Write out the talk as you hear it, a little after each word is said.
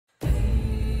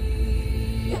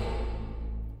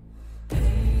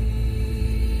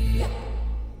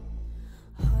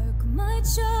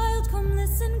child, come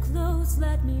listen close,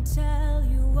 let me tell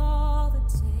you all the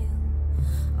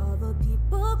tale of a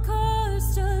people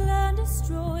cursed, a land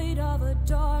destroyed, of a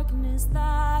darkness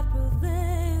that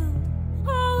prevailed.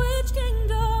 Oh, which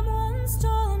kingdom, once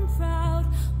tall and proud,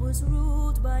 was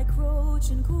ruled by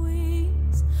Crochan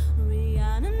queens.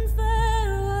 Rhiannon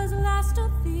fair was last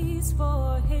of these,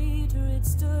 for hatred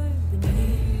stirred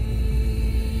beneath.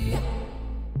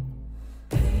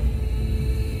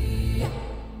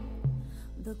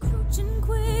 The Crochan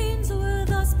queens were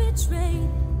thus betrayed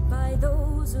by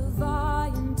those of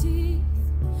iron teeth.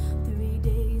 3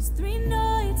 days, 3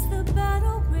 nights the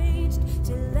battle raged,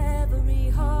 till every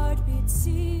heartbeat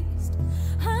ceased.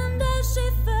 And as she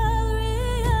fell,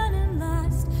 Rhiannon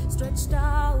last stretched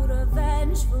out a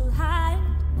vengeful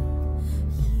hand.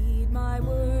 Heed my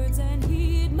words and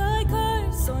heed my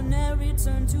curse, or ne'er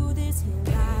return to this hill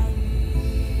land.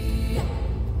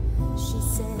 She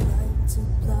said, blood to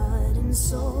blood and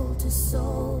soul to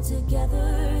soul,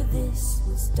 together this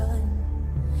was done.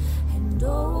 And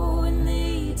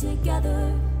only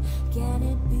together can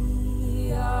it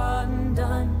be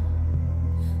undone.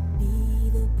 Be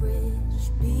the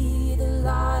bridge, be the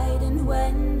light, and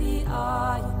when the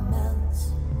iron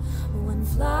melts, when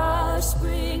flowers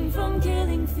spring from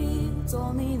killing fields,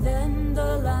 only then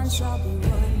the land shall be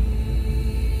won.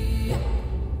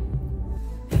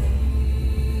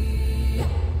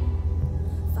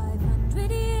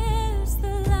 500 years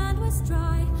the land was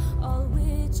dry, all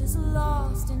witches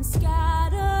lost and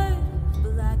scattered.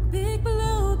 Black, big,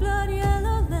 blue, blood,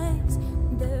 yellow legs,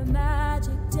 their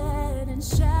magic dead and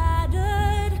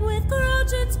shattered. With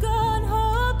Crochan's gone,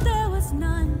 hope there was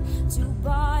none to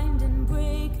bind and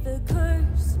break the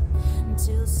curse,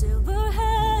 till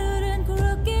silver-haired and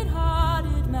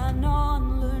crooked-hearted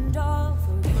Rhiannon learned of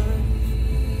her birth.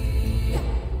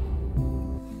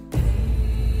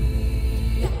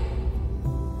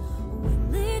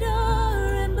 Wing leader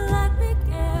and black big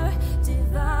air,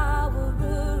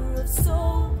 devourer of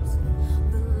souls,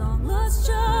 the long-lost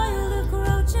child of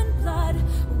Crochan blood,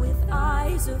 with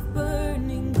eyes of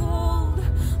burning gold.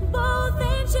 Both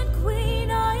ancient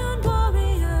queen, iron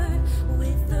warrior,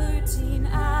 with 13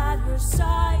 at her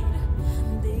side.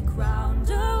 They crowned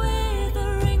her with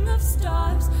a ring of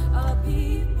stars, a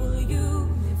people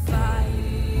unified.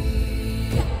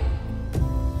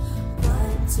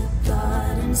 Blood to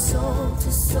blood and soul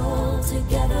to soul,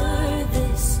 together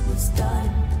this was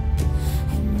done.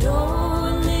 And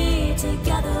only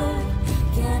together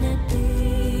can it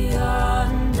be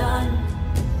undone.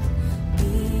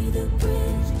 Be the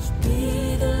bridge,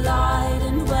 be the light,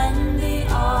 and when the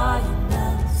iron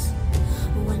melts,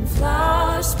 when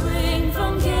flowers spring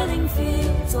from killing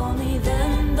fields, only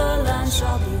then the land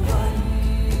shall be won.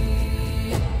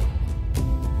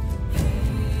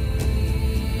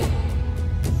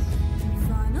 In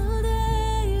final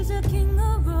days a king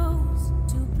arose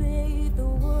to bathe the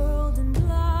world in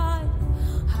blood.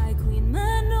 High Queen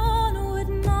Rhiannon would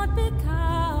not be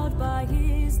cowed by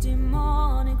his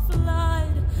demonic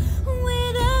flood.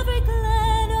 With every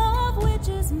clan of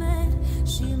witches met,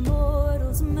 she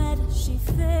mortals met, she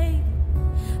fade.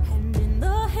 And in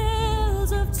the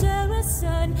hills of terror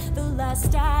sun, the last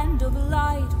stand of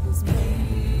light was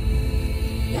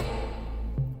made.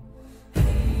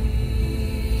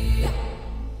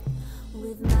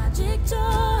 With magic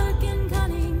dark and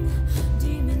cunning,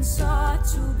 demons sought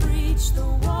to breach the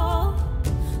wall.